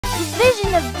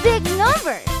band of big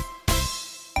numbers.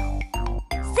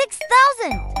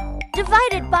 6,000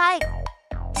 divided by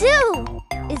 2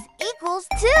 is equals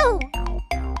 2.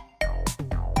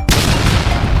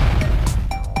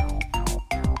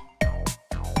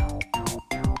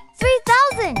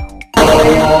 3,000.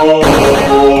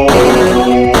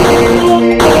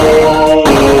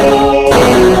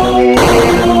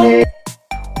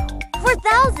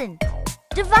 4,000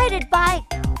 divided by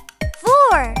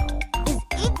 4 is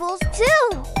equals 2.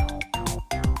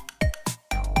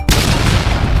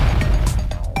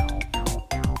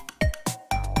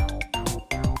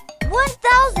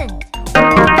 1,000.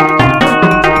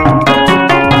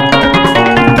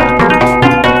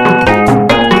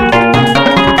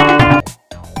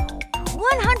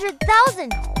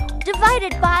 100,000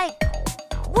 divided by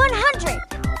 100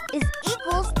 is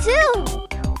equals 2.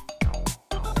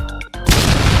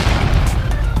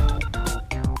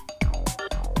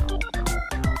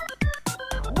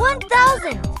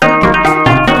 1,000.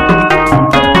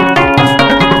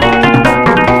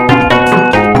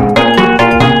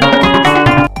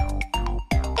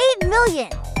 8 million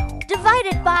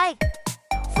divided by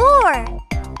 4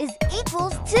 is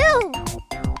equals 2.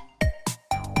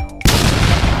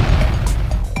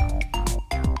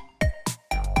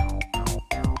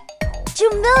 2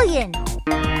 million.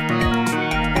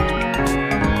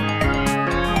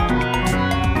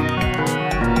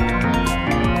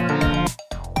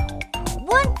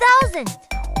 1,000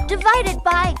 divided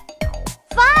by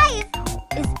 5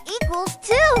 is equals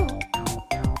 2.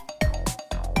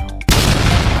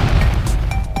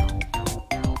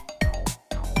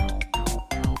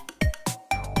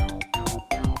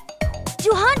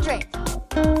 200.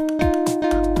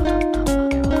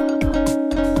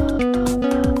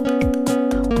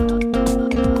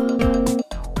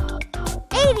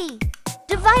 80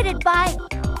 divided by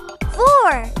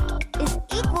 4 is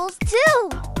equals 2.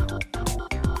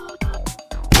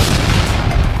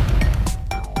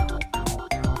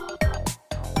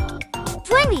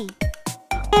 20.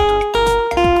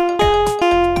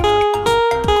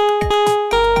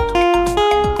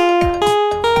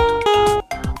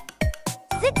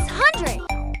 600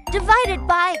 divided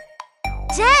by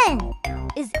 10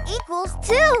 is equals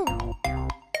 2.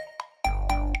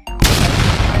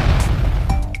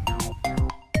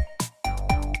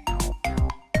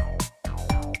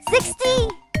 60.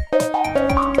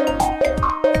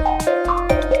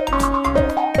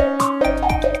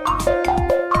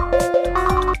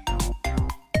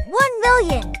 1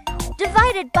 million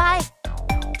divided by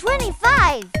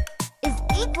 25 is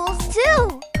equals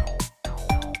 2.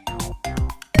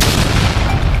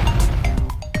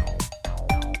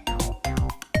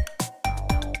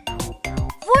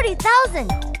 40,000.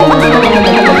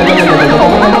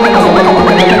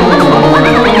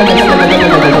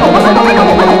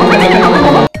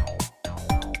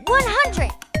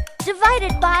 100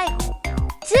 divided by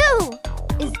 2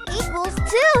 is equals 2.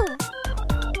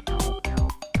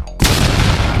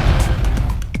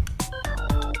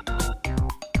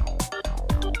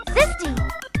 50.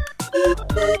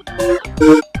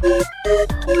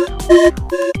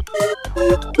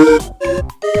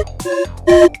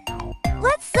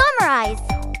 'Let's summarize.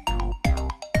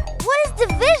 What is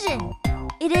division?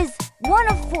 It is one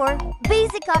of 4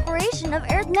 basic operations of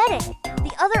arithmetic.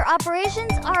 The other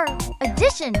operations are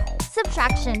addition,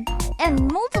 subtraction,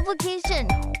 and multiplication.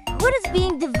 What is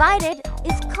being divided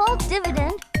is called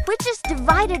dividend, which is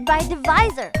divided by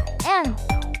divisor, and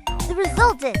the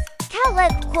result is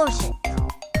cat-length quotient.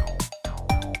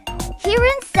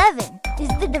 Herein 7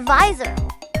 is the divisor,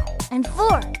 and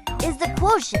 4 is the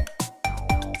quotient.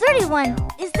 31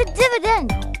 is the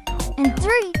dividend, and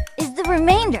 3 is the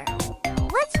remainder.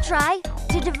 Let's try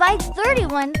to divide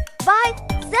 31 by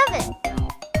 7.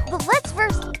 But let's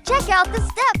first check out the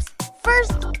steps.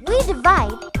 First, we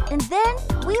divide, and then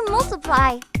we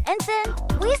multiply, and then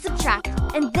we subtract,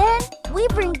 and then we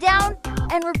bring down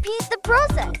and repeat the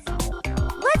process.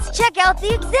 Let's check out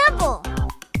the example.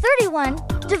 31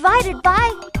 divided by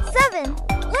 7.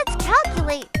 Let's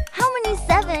calculate how many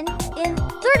 7 in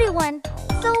 31.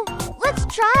 So let's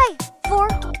try 4,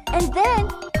 and then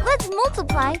let's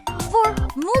multiply. 4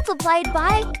 multiplied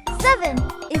by 7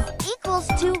 is equals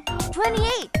to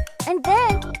 28. And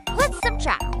then let's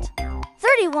subtract.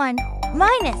 31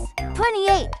 minus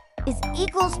 28 is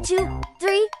equals to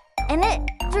 3, and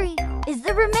 3 is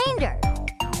the remainder.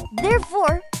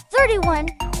 Therefore, 31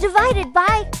 divided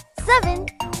by 7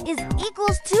 is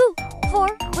equals to 4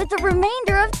 with a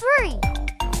remainder of 3.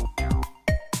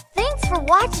 Thanks for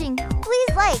watching.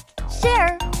 Please like,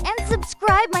 share, and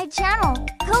subscribe my channel,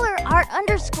 color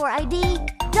art_ID.